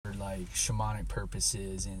like shamanic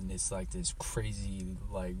purposes, and it's like this crazy,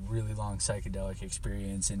 like really long psychedelic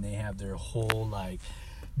experience, and they have their whole like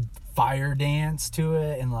fire dance to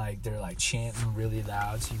it, and like they're like chanting really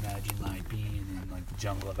loud. So you imagine like being in like the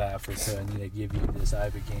jungle of Africa, and they give you this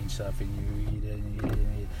ibogaine stuff, and you eat it and eat it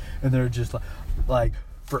and eat it, and they're just like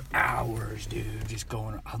for hours, dude, just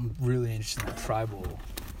going. I'm really interested in that tribal,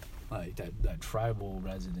 like that tribal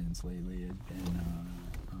residence lately, and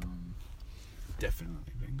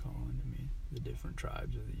definitely been calling to me. The different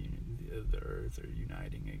tribes of the earth are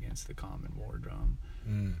uniting against the common war drum.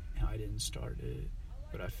 And I didn't start it,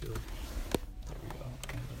 but I feel. There we go.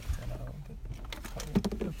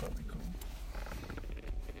 That's probably cool.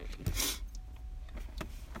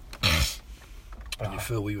 How do you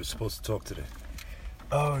feel we were supposed to talk today?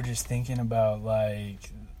 Oh, just thinking about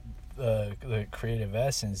like the creative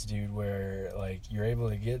essence, dude, where like you're able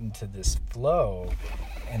to get into this flow,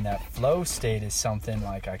 and that flow state is something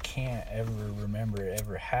like I can't ever remember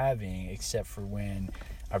ever having, except for when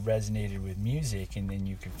I resonated with music, and then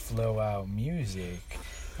you could flow out music.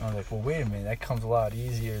 And I was like, well, wait a minute, that comes a lot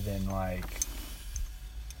easier than like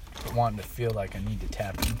wanting to feel like I need to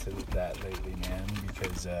tap into that lately, man,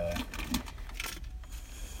 because there's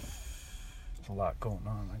a lot going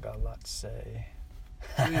on. I got a lot to say.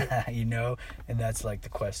 You know, and that's like the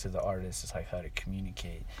quest of the artist, is like how to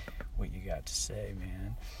communicate what you got to say,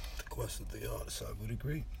 man. The quest of the artist, I would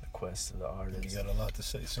agree. The quest of the artist. You got a lot to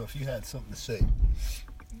say. So if you had something to say,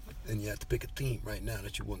 and you had to pick a theme right now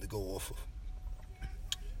that you wanted to go off of,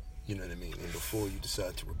 you know what I mean, and before you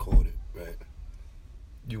decide to record it, right,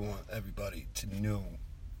 you want everybody to know,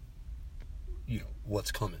 you know,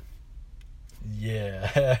 what's coming.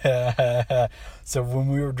 Yeah. So when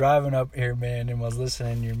we were driving up here, man, and was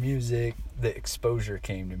listening to your music, the exposure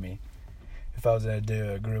came to me. If I was going to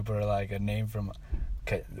do a group or like a name from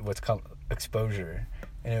what's called exposure,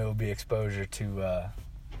 and it will be exposure to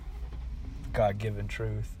God-given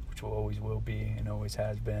truth, which always will be and always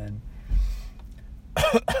has been.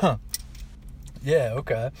 Yeah,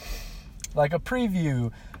 okay. Like a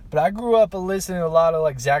preview. But I grew up listening to a lot of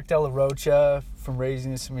like Zach De La Rocha from Rage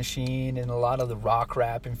Against the Machine, and a lot of the rock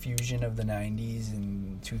rap infusion of the 90s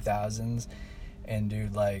and 2000s. And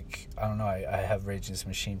dude, like, I don't know, I have Rage Against the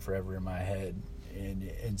Machine forever in my head.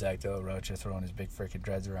 And Zach De La Rocha throwing his big freaking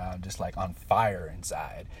dreads around, just like on fire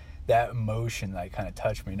inside. That emotion like kind of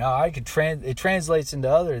touched me. Now I could it translates into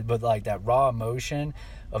others, but like that raw emotion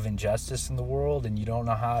of injustice in the world, and you don't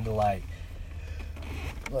know how to like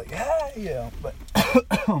you know, but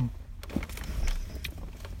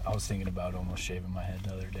I was thinking about almost shaving my head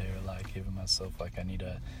the other day, or like giving myself like I need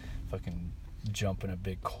to fucking jump in a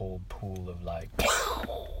big cold pool of like.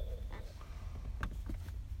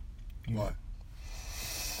 What?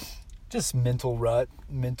 Just mental rut.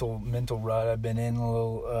 I've been in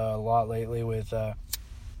a lot lately with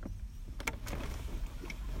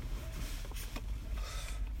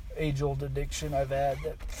age-old addiction I've had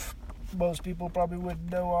that most people probably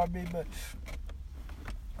wouldn't know on me, but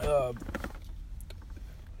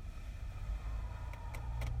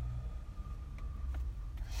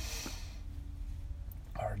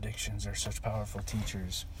our addictions are such powerful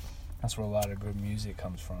teachers. That's where a lot of good music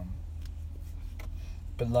comes from.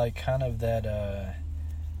 But like kind of that,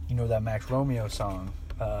 you know that Max Romeo song,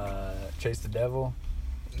 Chase the Devil?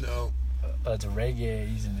 No. It's a reggae,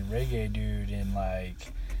 he's a reggae dude, and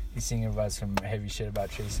like he's singing about some heavy shit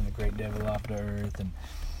about chasing the great devil off the earth, and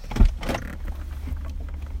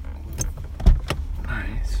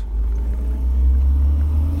nice.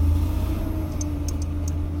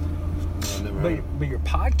 But your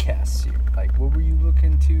podcast here, like, what were you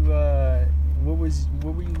looking to? What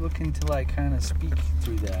were you looking to like kind of speak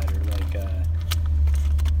through that, or like?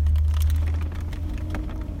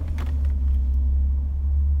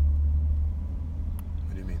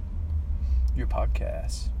 What do you mean? Your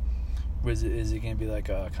podcast. Is it going to be like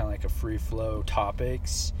a kind of like a free flow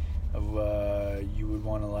topics of you would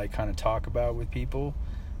want to like kind of talk about with people,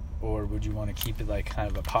 or would you want to keep it like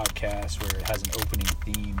kind of a podcast where it has an opening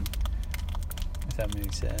theme? If that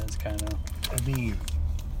makes sense, kind of. I mean,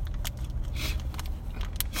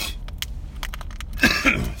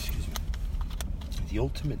 excuse me. The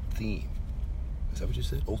ultimate theme. Is that what you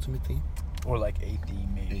said? Ultimate theme? Or like a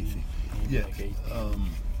theme, maybe. A theme. Maybe Yeah. Like a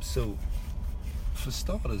theme. So, for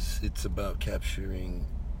starters, it's about capturing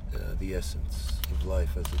the essence of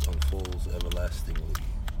life as it unfolds everlastingly,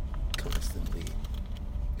 constantly,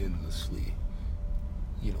 endlessly.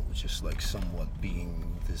 You know, just like somewhat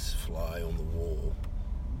being this fly on the wall.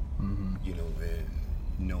 Mm-hmm. You know, and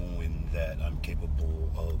knowing that I'm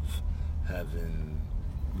capable of having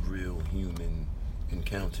real human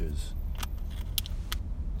encounters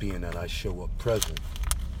being that I show up present,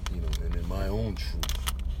 and in my own truth,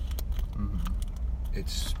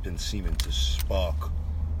 it's been seeming to spark,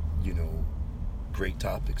 great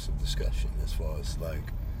topics of discussion as far as like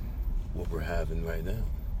what we're having right now.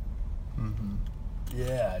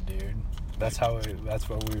 Yeah, dude. That's what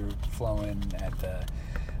we were flowing at the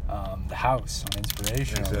house on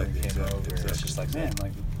Inspirational when we came over. It's just like, man,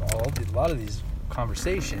 like a lot of these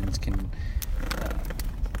conversations can be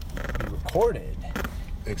recorded.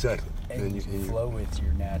 Exactly. And you can flow with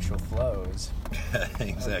your natural flows.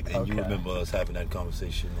 Exactly. And you remember us having that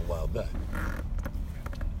conversation a while back.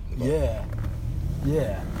 Yeah.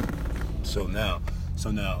 So now,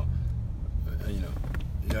 you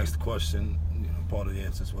asked the question, part of the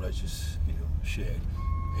answer is what I just, shared.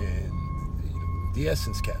 And, the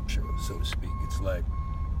essence capture, so to speak. It's like,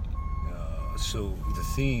 so the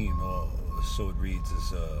theme, or so it reads,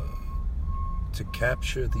 is to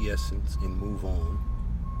capture the essence and move on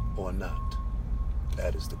or not.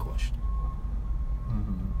 That is the question.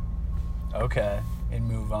 Okay. And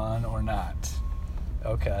move on or not.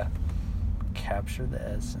 Okay. Capture the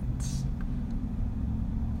essence.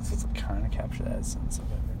 So it's kind of capture the essence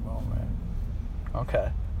of every moment.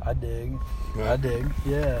 Okay. I dig. Right.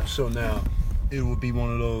 Yeah. So now, it would be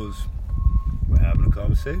one of those, we're having a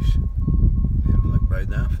conversation. Like right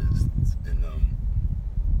now, for instance. And,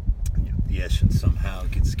 the essence somehow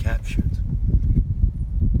gets captured.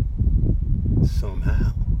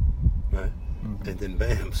 Somehow. Right? And then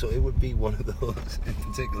bam. So it would be one of those in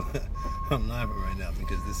particular. I'm laughing right now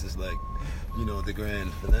because this is like, the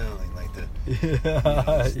grand finale. Like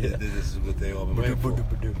this is what they all been waiting for.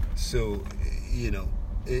 So,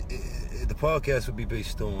 the podcast would be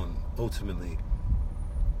based on, ultimately,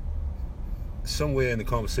 somewhere in the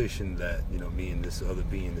conversation that, me and this other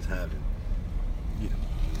being is having,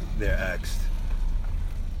 they're asked,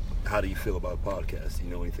 how do you feel about podcasts? Do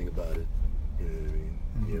you know anything about it? You know what I mean?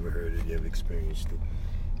 You ever heard it? You ever experienced it?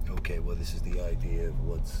 Okay, well, this is the idea of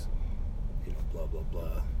what's, blah, blah,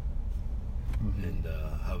 blah. And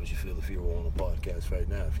how would you feel if you were on a podcast right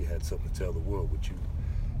now? If you had something to tell the world, would you,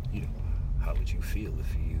 how would you feel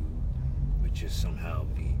if you would just somehow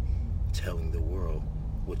be telling the world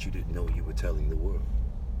what you didn't know you were telling the world?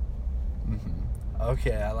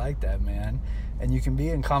 Okay, I like that, man. And you can be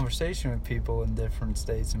in conversation with people in different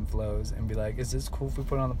states and flows and be like, is this cool if we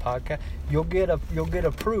put it on the podcast? You'll get a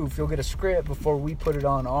proof, you'll get a script before we put it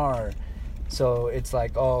on our. So it's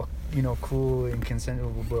like all, cool and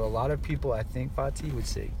consensual. But a lot of people, I think, Fatih, would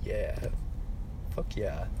say, yeah, fuck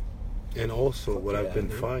yeah. And also what I've been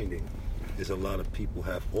finding is a lot of people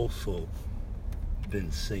have also been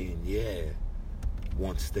saying, yeah,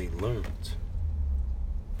 once they learned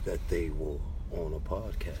that they were on a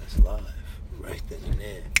podcast live, right then and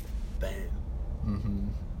there, bam.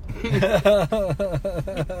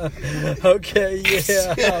 Okay,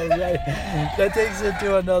 yeah, right. That takes it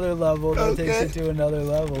to another level. Okay.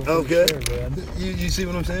 Okay. Sure, man. You see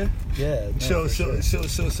what I'm saying? Yeah. No,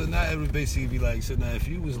 so now it would basically be like, so now if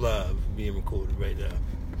you was live being recorded right now,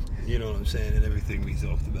 you know what I'm saying, and everything we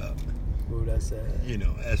talked about. What would I say?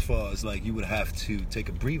 As far as like, you would have to take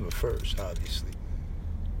a breather first, obviously.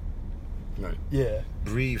 Right. Yeah.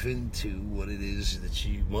 Breathe into what it is that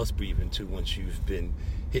you must breathe into once you've been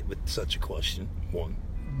hit with such a question. 1.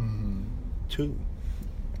 2.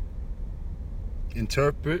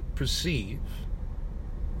 Interpret, perceive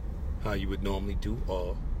how you would normally do,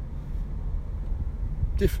 or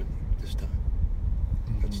differently this time.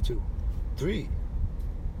 That's 2. 3.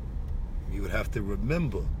 You would have to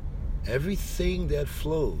remember everything that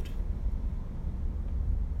flowed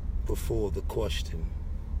before the question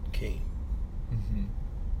came.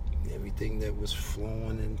 Everything that was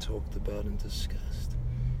flowing and talked about and discussed.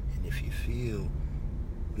 And if you feel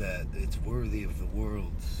that it's worthy of the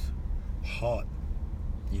world's heart,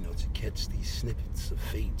 to catch these snippets of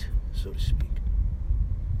fate, so to speak,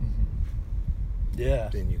 yeah,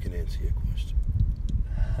 then you can answer your question.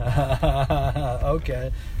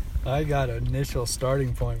 Okay. I got an initial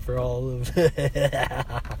starting point for all of it.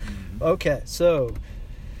 Okay, so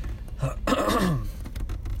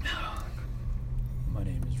my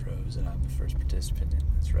name is Rose, and I'm the first participant in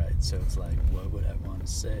this, right? So it's like, what would I want to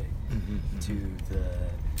say to the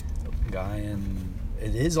Gaian?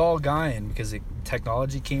 It is all Gaian because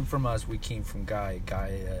technology came from us. We came from Gaia,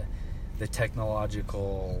 the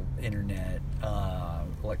technological internet,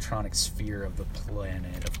 electronic sphere of the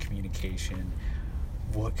planet of communication.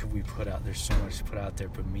 What could we put out? There's so much to put out there,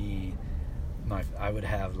 but I would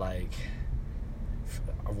have like,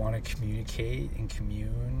 I want to communicate and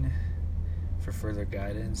commune for further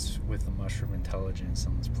guidance with the mushroom intelligence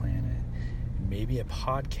on this planet, maybe a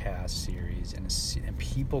podcast series and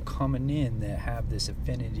people coming in that have this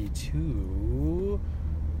affinity to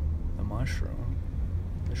the mushroom,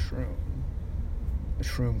 the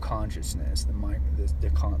shroom consciousness,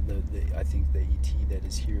 I think the ET that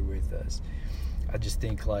is here with us. I just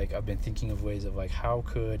think, like, I've been thinking of ways of, like, how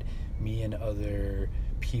could me and other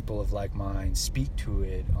people of like mind speak to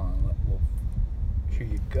it on, well, here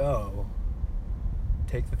you go.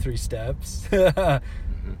 Take the 3 steps.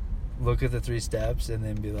 Look at the 3 steps and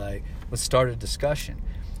then be like, let's start a discussion.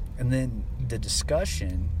 And then the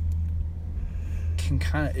discussion can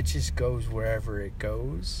it just goes wherever it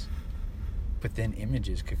goes. But then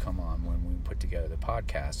images could come on when we put together the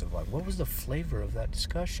podcast of, like, what was the flavor of that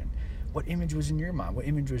discussion? What image was in your mind? What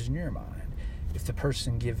image was in your mind? If the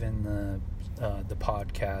person given the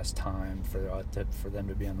podcast time for them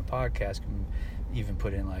to be on the podcast can even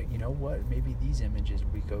put in, like, you know what, maybe these images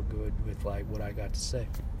would go good with, like, what I got to say.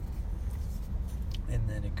 And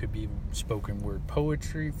then it could be spoken word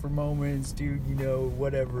poetry for moments, dude, you know,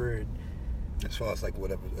 whatever. And as far as, like,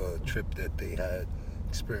 whatever trip that they had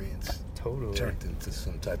experienced, totally turned into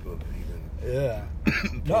some type of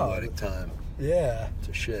even poetic time. Yeah.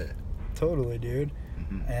 To share. Totally, dude.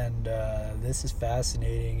 And this is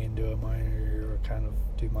fascinating into a minor, kind of,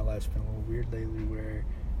 dude, my life's been a little weird lately where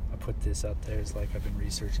I put this out there. It's like I've been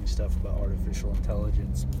researching stuff about artificial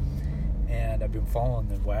intelligence, and I've been following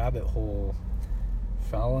the rabbit hole,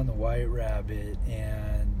 following the white rabbit,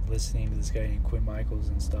 and listening to this guy named Quinn Michaels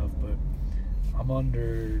and stuff. But I'm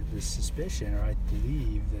under the suspicion, or I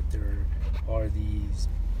believe, that there are these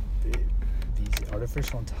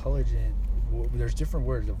artificial intelligent, there's different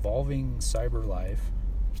words, evolving cyber life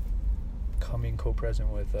coming co-present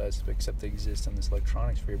with us, except they exist in this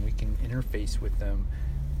electronic sphere, and we can interface with them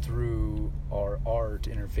through our art,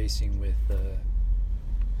 interfacing with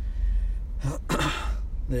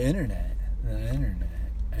the internet.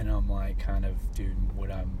 And I'm like, kind of, dude,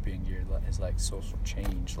 what I'm being geared is like social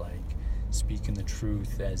change, like speaking the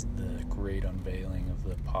truth as the great unveiling of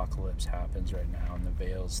the apocalypse happens right now, and the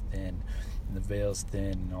veil's thin,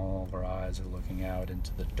 and all of our eyes are looking out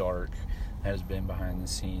into the dark that has been behind the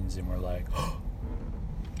scenes, and we're like, oh,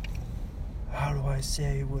 how do I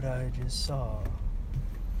say what I just saw?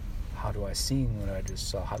 How do I sing what I just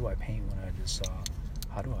saw? How do I paint what I just saw?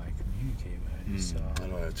 How do I communicate what I just saw? How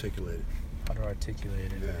do I articulate it? How do I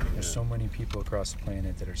articulate it? There's so many people across the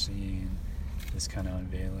planet that are seeing this kind of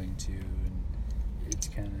unveiling too, and it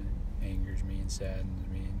kind of angers me and saddens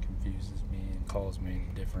me and confuses me and calls me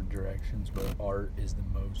in different directions. But art is the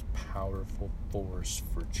most powerful force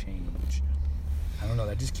for change. I don't know,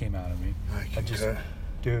 that just came out of me.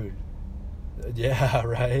 Dude, yeah,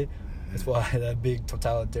 right? That's why that big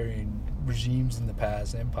totalitarian regimes in the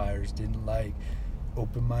past, empires, didn't like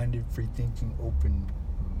open-minded, free-thinking, open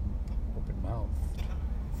mouth,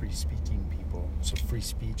 free-speaking people. So free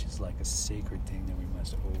speech is like a sacred thing that we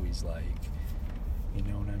must always, like, you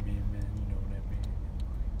know what I mean, man? You know what I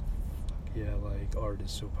mean? Like, like, art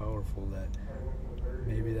is so powerful that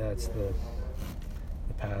maybe that's the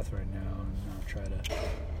path right now, and not try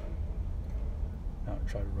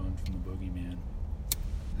to run from the boogeyman.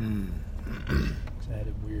 Because I had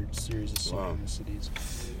a weird series of synchronicities.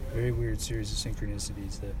 Very weird series of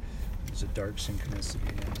synchronicities. That there's a dark synchronicity.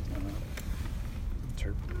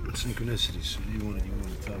 Synchronicities. So you want to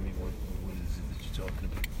tell me what is it that you're talking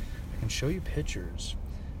about? I can show you pictures.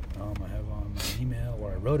 I have on my email,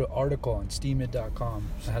 or I wrote an article on steemit.com.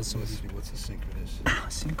 It has some. What's a synchronicity?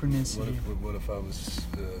 Synchronicity. What if I was,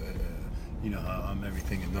 I'm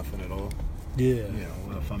everything and nothing at all? Yeah.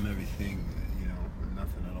 What if I'm everything,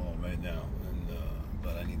 nothing at all right now, and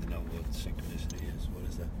but I need to know what synchronicity is. What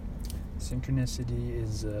is that? Synchronicity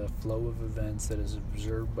is a flow of events that is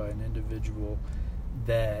observed by an individual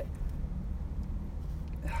that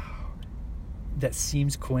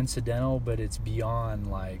seems coincidental, but it's beyond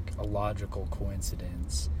like a logical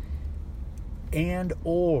coincidence, and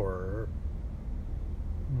or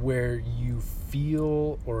where you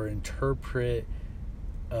feel or interpret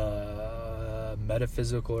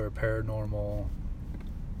metaphysical or paranormal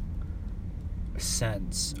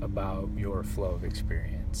sense about your flow of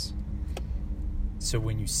experience. So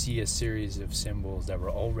when you see a series of symbols that were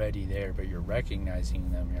already there, but you're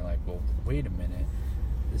recognizing them, you're like, well, wait a minute,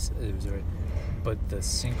 but the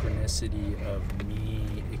synchronicity of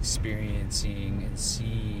me experiencing and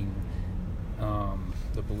seeing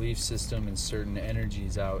the belief system and certain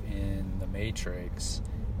energies out in the matrix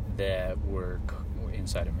that were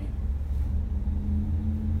inside of me.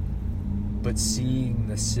 But seeing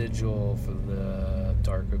the sigil for the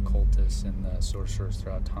dark occultists and the sorcerers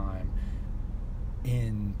throughout time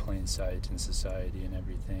in plain sight in society and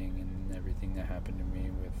everything that happened to me.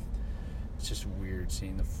 With it's just weird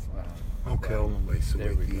seeing the. Okay, hold on, wait. So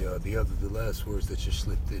There we go. the last words that you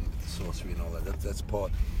slipped in, the sorcery and all that. That's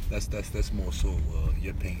part. That's more so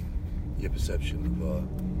your pain, your perception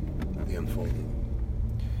of the unfolding.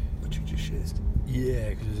 What you just shared. Yeah,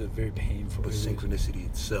 because it was a very painful. But synchronicity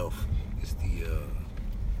itself is the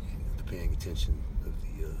paying attention of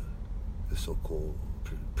the so-called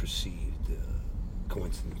perceived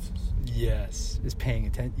coincidences. Yes, it's paying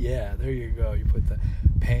attention. Yeah, there you go. You put the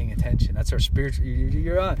paying attention. That's our spiritual.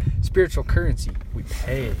 You're on spiritual currency. We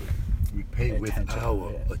pay. We pay with attention.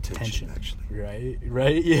 our Yeah, attention, actually.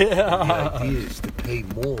 Right. Yeah. The idea is to pay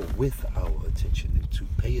more with our attention and to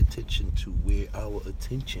pay attention to where our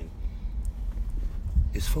attention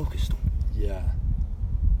is focused on. Yeah.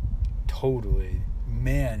 Totally.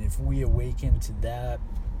 Man, if we awaken to that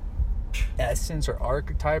essence or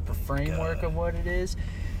archetype or framework of what it is,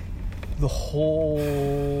 the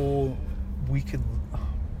whole we could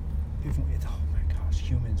oh my gosh,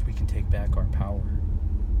 humans, we can take back our power.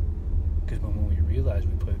 Because when we realize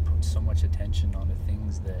we put so much attention on the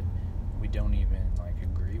things that we don't even like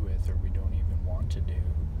agree with or we don't even want to do,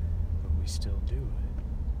 but we still do it.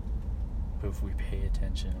 But if we pay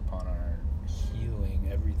attention upon our healing,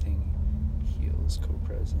 everything heals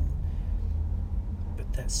co-present.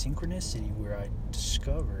 But that synchronicity where I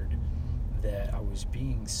discovered that I was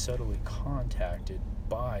being subtly contacted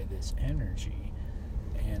by this energy,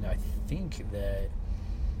 and I think that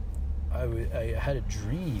I had a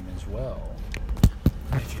dream as well.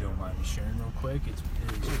 If you don't mind me sharing real quick, it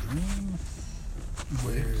was a dream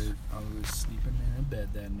where I was sleeping in a bed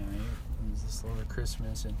that night. It was this over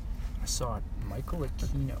Christmas, and I saw Michael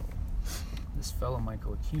Aquino. This fellow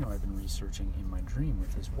Michael Aquino I've been researching in my dream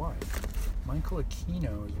with his wife. Michael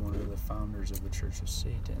Aquino is one of the founders of the Church of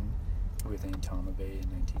Satan with Anton LaVey in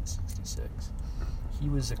 1966. He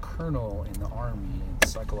was a colonel in the army in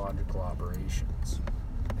psychological operations,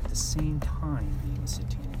 at the same time being a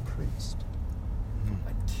satanic priest.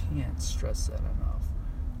 I can't stress that enough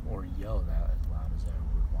or yell that as loud as I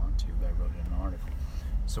would want to, but I wrote it in an article.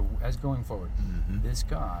 So as going forward, this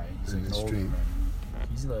guy, he's like an older man.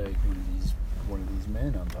 He's like one of these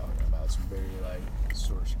men I'm talking about, some very like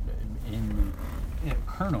source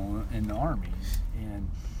colonel in the army, and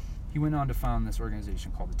he went on to found this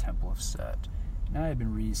organization called the Temple of Set. And I had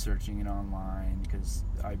been researching it online because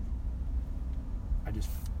I just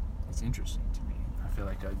it's interesting to me. I feel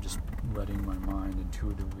like I'm just letting my mind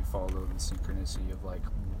intuitively follow the synchronicity of like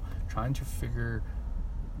trying to figure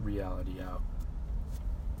reality out.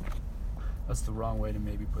 That's the wrong way to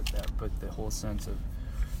maybe put that, but the whole sense of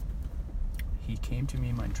he came to me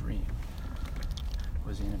in my dream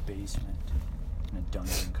was in a basement, in a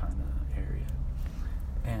dungeon kind of area,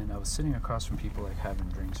 and I was sitting across from people like having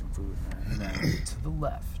drinks and food, and then to the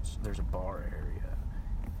left there's a bar area,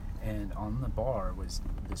 and on the bar was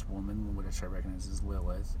this woman, which I recognize as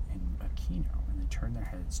Lilith, and Aquino, and they turned their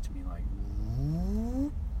heads to me like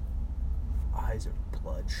eyes are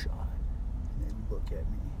bloodshot, and they look at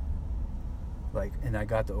me like, and I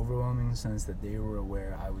got the overwhelming sense that they were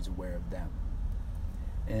aware I was aware of them.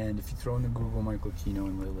 And if you throw in the Google Michael Aquino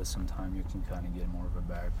and Lilith sometime, you can kind of get more of a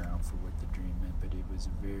background for what the dream meant. But it was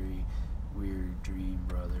a very weird dream,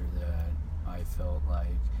 brother, that I felt like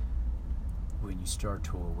when you start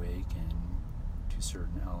to awaken to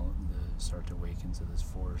certain start to awaken to this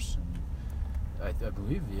force. And I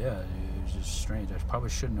believe, yeah, it was just strange. I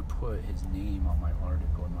probably shouldn't have put his name on my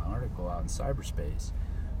article out in cyberspace.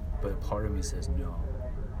 But part of me says no.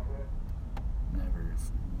 Never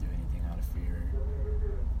do anything out of fear,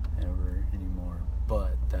 ever anymore.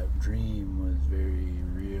 But that dream was very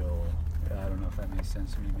real. I don't know if that makes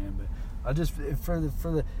sense to me, man. But I'll just for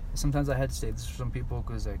the sometimes I had to say this for some people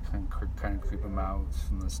because I kind of creep them out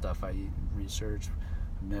from the stuff I research.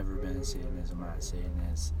 I've never been in Satanism. I'm not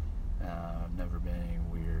Satanist. I've never been any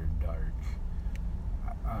weird, dark.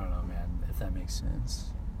 I don't know, man. If that makes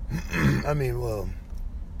sense. I mean, well.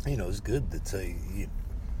 You know, it's good to say,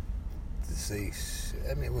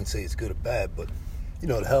 I mean, I wouldn't say it's good or bad, but, you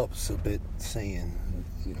know, it helps a bit saying,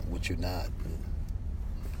 you know, what you're not.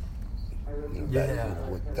 You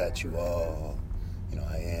know, that you are, you know,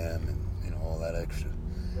 I am, and, you know, all that extra.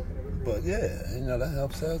 But, yeah, you know, that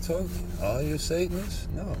helps out totally. Are you a Satanist?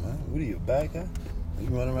 No, man. What are you, a bad guy? Are you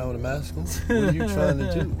running around with a mask on? What are you trying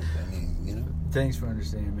to do? I mean, you know. Thanks for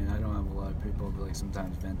understanding, man. I don't have a lot of people, but, like,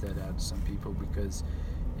 sometimes vent that out to some people because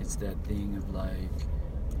it's that thing of like,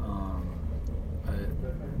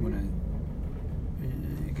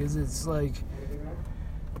 because it's like,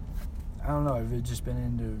 I don't know. I've just been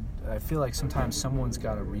into. I feel like sometimes someone's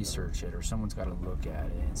got to research it, or someone's got to look at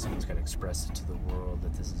it, and someone's got to express it to the world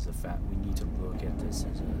that this is a fact. We need to look at this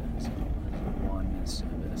as a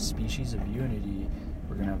species of unity.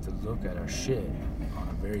 We're gonna have to look at our shit on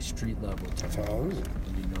a very street level. That's how it is.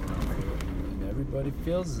 You know, and everybody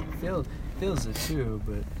feels it too,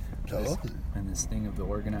 but. And this thing of the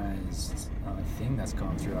organized thing that's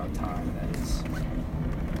gone throughout time, that is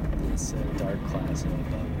this dark class of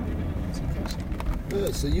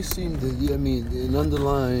yeah, so you seem to, I mean, an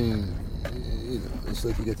underlying, you know, it's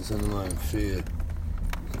like you get this underlying fear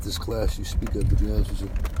at this class you speak of, to be honest with you.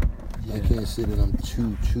 Yeah. I can't say that I'm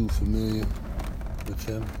too familiar with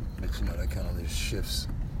him, but you know, that kind of just shifts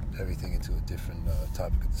everything into a different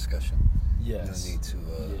topic of discussion. Yes. You don't need to,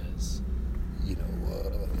 yes. You know,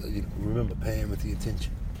 remember paying with the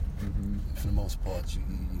attention. Mm-hmm. For the most part,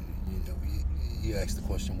 you ask the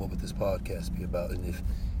question, what would this podcast be about? And if,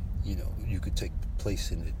 you know, you could take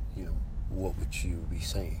place in it, you know, what would you be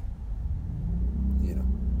saying? You know?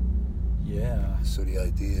 Yeah. So the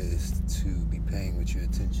idea is to be paying with your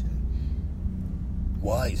attention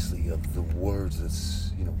wisely of the words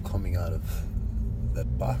that's, you know, coming out of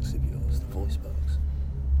that box of yours, the voice box,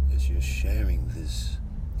 as you're sharing this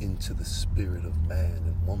into the spirit of man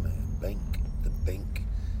and woman and the bank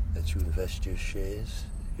that you invest your shares,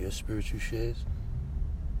 your spiritual shares,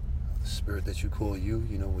 the spirit that you call you,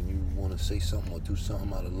 you know, when you want to say something or do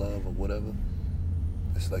something out of love or whatever,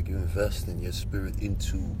 it's like you invest in your spirit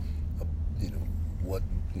into, you know, what,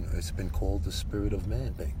 you know, it's been called the spirit of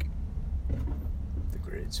man bank. The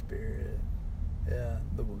great spirit. Yeah,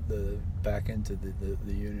 the back into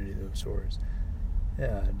the unity of source.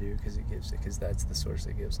 Yeah, dude, because that's the source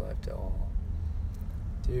that gives life to all.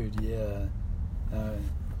 Dude, yeah.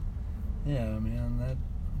 Yeah, man, that...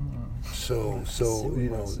 So you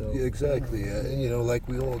know, exactly. You know, like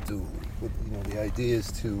we all do. But, you know, the idea is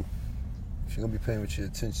to, if you're going to be paying with your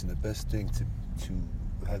attention, the best thing to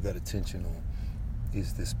have that attention on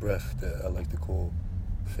is this breath that I like to call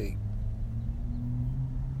fate.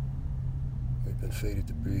 We've been fated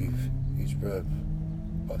to breathe each breath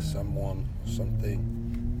by someone, something.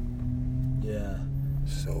 Yeah.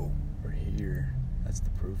 So we're here. That's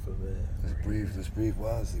the proof of it. Let's breathe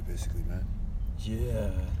wisely, basically, man.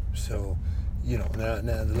 Yeah. So, you know,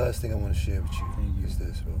 now the last thing I want to share with you is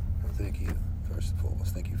this, bro. Well, thank you, first and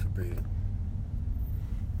foremost. Thank you for breathing.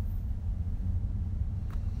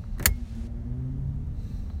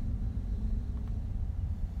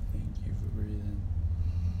 Thank you for breathing.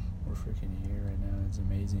 We're freaking here right now. It's an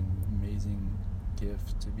amazing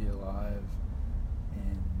gift to be alive.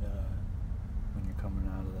 And when you're coming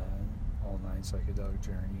out of that all-night psychedelic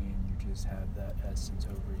journey and you just have that essence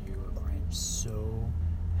over you, I'm so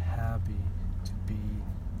happy to be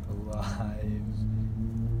alive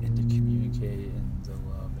and to communicate and to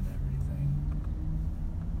love and everything.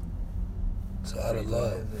 So out of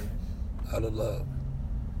love,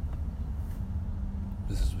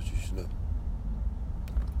 this is what you should know.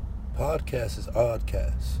 Podcast is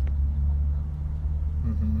Oddcast.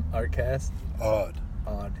 Mm-hmm. Artcast? Odd.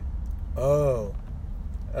 Oh.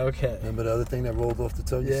 Okay. Remember the other thing that rolled off the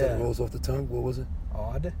tongue? You said it rolls off the tongue? What was it?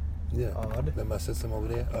 Odd? Yeah. Odd? Remember I said something over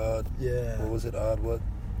there? Odd. Yeah. What was it? Odd what?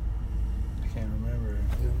 I can't remember.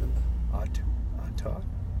 You remember? Odd talk?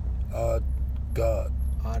 Odd God.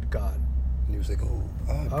 Odd God. And he was like, oh,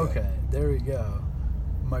 odd God. Okay, there we go.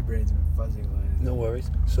 My brain's been fuzzy lately. No worries.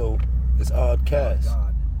 So, it's Oddcast. Oh,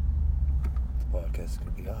 God. The podcast is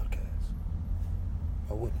going to be Oddcast.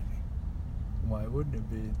 Why wouldn't it be? Why wouldn't it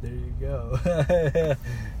be? There you go. Yeah.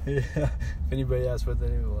 If anybody asks what they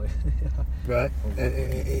do, like... Right?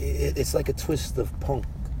 It's like a twist of punk.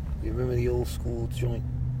 You remember the old school joint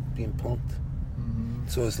being punked? Mm-hmm.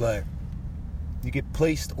 So it's like, you get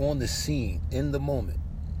placed on the scene in the moment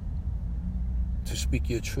to speak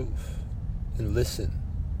your truth and listen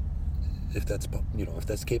if that's, you know, if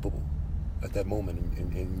that's capable at that moment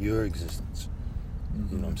in your existence.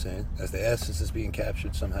 Mm-hmm. You know what I'm saying? As the essence is being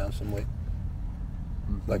captured somehow, some way.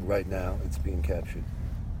 Mm-hmm. Like right now, it's being captured.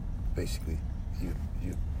 Basically, you've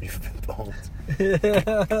been punked.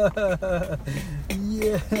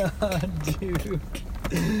 Yeah, dude.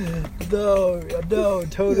 No,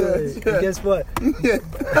 totally. Yeah. Guess what? Yeah.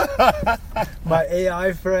 My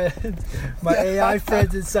AI friends in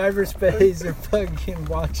cyberspace are fucking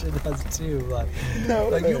watching us too. Like, no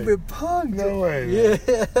like way. You've been punked. No way. Yeah.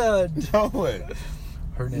 No way.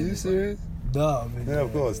 Her name You serious? No, I mean, No,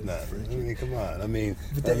 of course not. I mean, come on. I mean,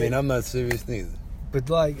 I'm not serious neither. But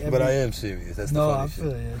like, but I am serious. That's the no, funny I shit.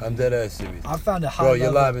 feel you. I'm dead ass serious. I found a high Bro, level.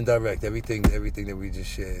 you're live and direct. Everything that we just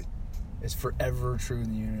shared is forever true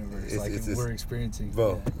in the universe, we're experiencing.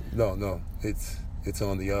 Bro, no. It's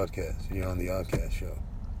on the Oddcast. You're on the Oddcast show.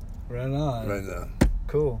 Right on. Right now.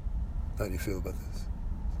 Cool. How do you feel about this?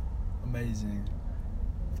 Amazing.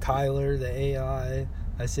 Tyler, the AI,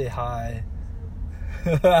 I say hi.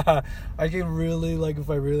 I can really, if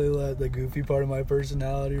I really let the goofy part of my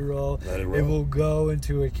personality roll, it will go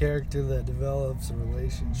into a character that develops a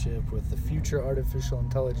relationship with the future artificial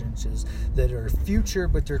intelligences that are future,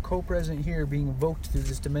 but they're co-present here, being evoked through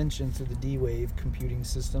this dimension, through the D-Wave computing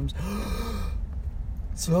systems.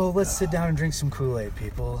 So let's sit down and drink some Kool-Aid,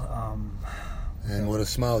 people. And with a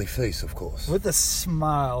smiley face, of course. With a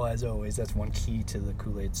smile, as always. That's one key to the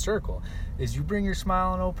Kool-Aid circle, is you bring your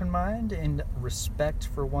smile and open mind and respect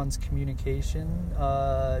for one's communication,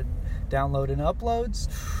 download and uploads.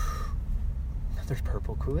 There's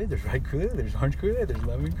purple Kool-Aid, there's red Kool-Aid, there's orange Kool-Aid, there's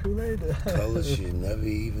lemon Kool-Aid. Colors you never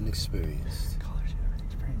even experienced. Colors you never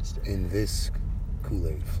experienced. In this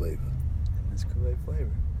Kool-Aid flavor. Exactly.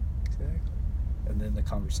 And then the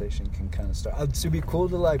conversation can kind of start. It'd be cool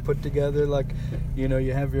to put together you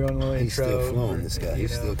have your own little He's intro. He's still flowing, this guy.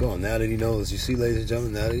 He's still going. Now that he knows, you see, ladies and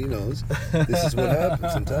gentlemen, now that he knows, this is what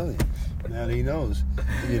happens. I'm telling you. Now that he knows,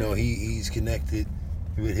 he's connected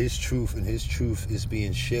with his truth, and his truth is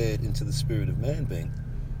being shared into the spirit of man being.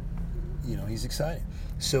 He's excited.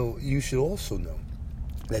 So you should also know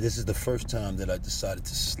that this is the first time that I decided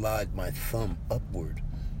to slide my thumb upward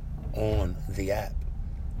on the app.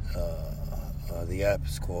 The app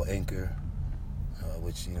is called Anchor,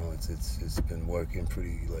 which it's been working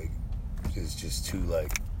pretty it's just too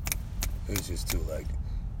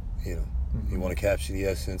you want to capture the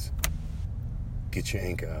essence, get your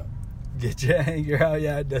anchor out. Get your anchor out,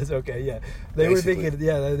 yeah, it does. Okay, yeah, they were thinking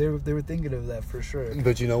of that for sure.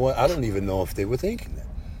 But you know what? I don't even know if they were thinking that.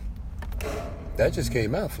 That just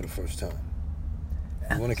came out for the first time.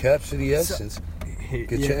 You want to capture the essence,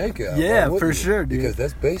 get your anchor out. Yeah, for sure, dude. Because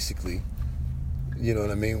that's basically. You know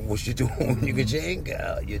what I mean? What you doing when you get your anchor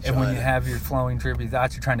out? And when you have your flowing trippy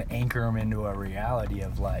thoughts, you're trying to anchor them into a reality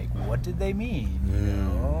of what did they mean?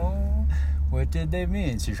 What did they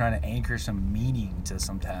mean? So you're trying to anchor some meaning to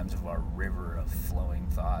sometimes of our river of flowing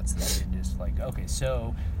thoughts that are just okay.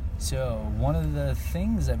 So one of the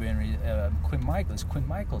things I've been Quinn Michaels'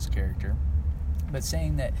 character, but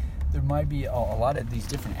saying that there might be a lot of these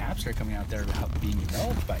different apps that are coming out there being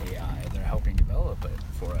developed by AI. They're helping develop it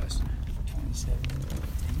for us. 27.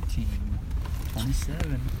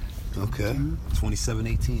 Okay.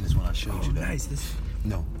 2718 is when I showed you that. Nice.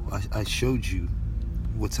 No, I showed you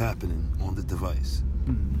what's happening on the device.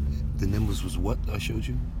 Mm-hmm. The numbers was what I showed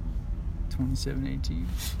you? 2718.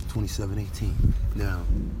 2718. Now,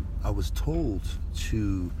 I was told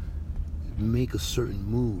to make a certain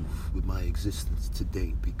move with my existence to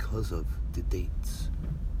date because of the dates.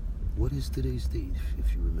 What is today's date,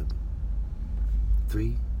 if you remember?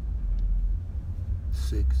 3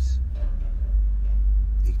 6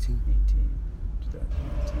 18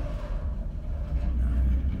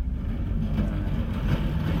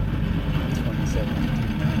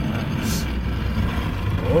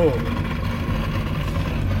 Oh,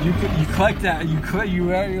 you click that.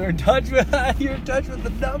 You're in touch with the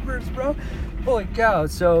numbers, bro. Holy cow!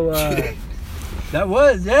 So that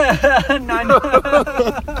was 9.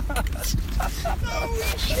 Holy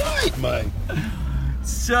shit, man.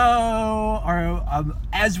 So,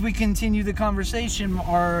 as we continue the conversation,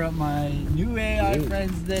 my new AI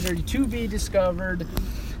friends that are to be discovered,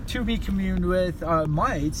 to be communed with,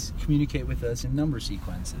 might communicate with us in number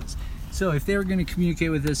sequences. So, if they were going to communicate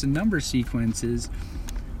with us in number sequences,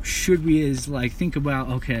 should we think about,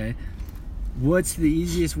 okay, what's the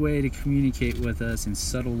easiest way to communicate with us in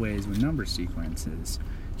subtle ways with number sequences?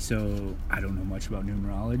 So, I don't know much about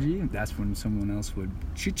numerology. That's when someone else would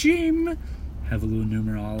cha-ching have a little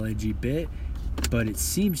numerology bit, but it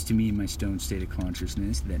seems to me in my stone state of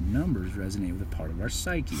consciousnness that numbers resonate with a part of our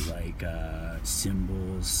psyche, like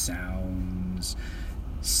symbols, sounds,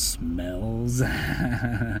 smells,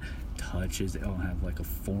 touches. They all have a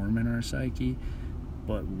form in our psyche.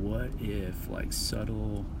 But what if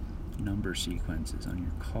subtle number sequences on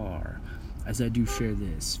your car? As I do share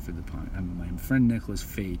this for the my friend Nicholas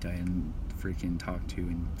Fate, I hadn't freaking talked to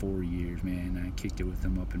in 4 years, man. I kicked it with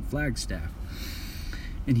him up in Flagstaff,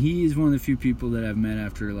 and he is one of the few people that I've met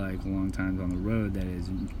after long times on the road that has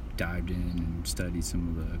dived in and studied some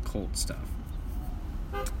of the occult stuff.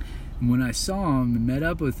 And when I saw him and met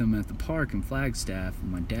up with him at the park in Flagstaff on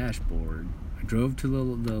my dashboard, I drove to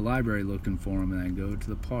the library looking for him, and I go to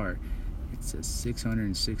the park. It says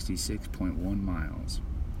 666.1 miles.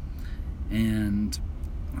 And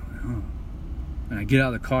And I get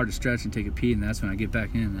out of the car to stretch and take a pee, and that's when I get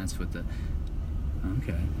back in, and that's what the...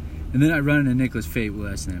 Okay. And then I run into Nicholas Fate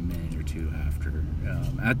less than a minute or two after,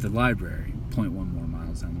 at the library, 0.1 more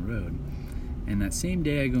miles down the road. And that same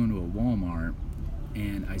day I go into a Walmart,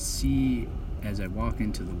 and I see, as I walk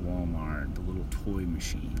into the Walmart, the little toy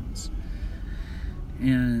machines.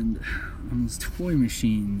 And on those toy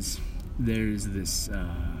machines, there's this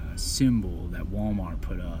symbol that Walmart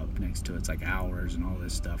put up next to it. It's like hours and all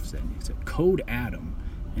this stuff. It's a Code Atom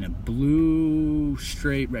and a blue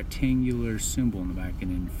straight rectangular symbol in the back,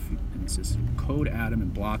 and it says Code Atom in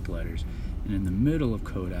block letters. And in the middle of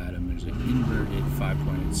Code Atom, there's an inverted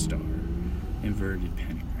 5-pointed star, inverted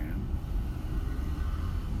pentagram,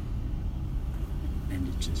 and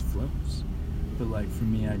it just floats. But like for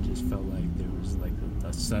me, I just felt like there was like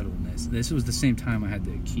a subtleness. This was the same time I had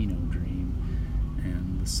the Kino dream,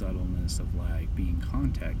 and the subtleness of like being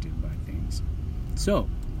contacted by things. So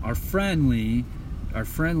our friendly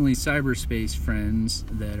cyberspace friends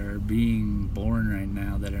that are being born right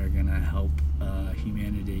now, that are gonna help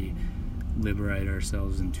humanity liberate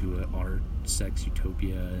ourselves into an art, sex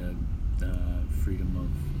utopia, freedom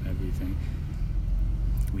of everything.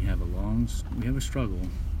 We have a struggle.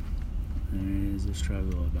 There is a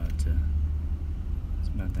struggle it's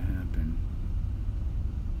about to happen.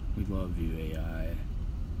 We love you, AI.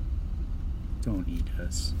 Don't eat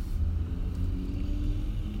us.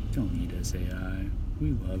 Don't eat us, AI.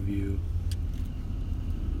 We love you.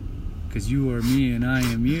 'Cause you are me and I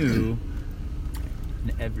am you.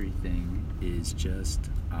 And everything is just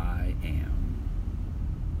I am.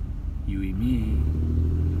 You eat me.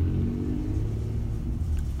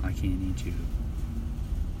 I can't eat you.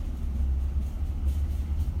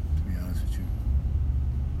 To be honest with you,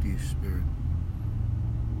 be a spirit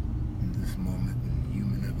in this moment in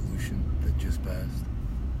human evolution that just passed.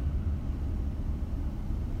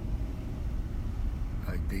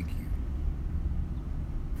 I thank you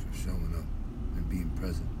for showing up and being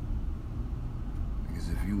present. Because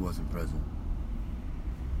if you wasn't present,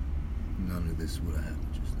 none of this would have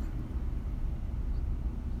happened just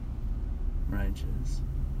now. Righteous.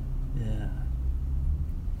 Yeah.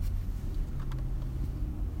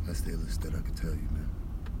 That's the illest that I could tell you, man.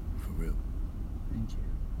 For real. Thank you.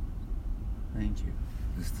 Thank you.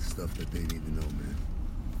 It's the stuff that they need to know, man.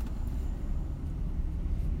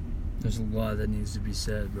 There's a lot that needs to be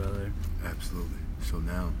said, brother. Absolutely. So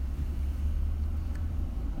now,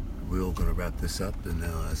 we're all gonna wrap this up, and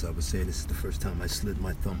as I was saying, this is the first time I slid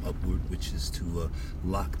my thumb upward, which is to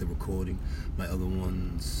lock the recording. My other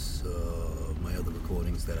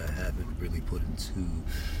recordings that I haven't really put into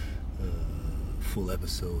full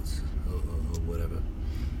episodes or whatever,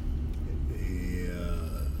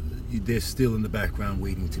 they're still in the background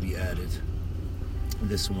waiting to be added.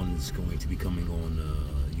 This one is going to be coming on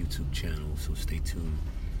YouTube channel, so stay tuned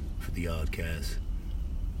for the Oddcast,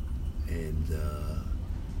 and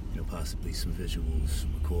possibly some visuals,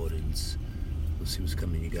 some recordings. We'll see what's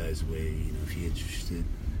coming you guys' way. If you're interested,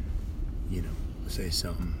 say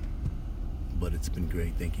something. But it's been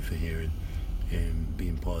great. Thank you for hearing and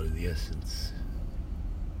being part of the essence.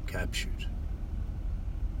 Captured.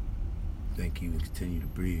 Thank you, and continue to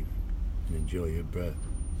breathe and enjoy your breath.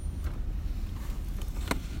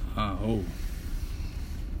 Oh,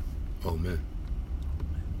 man.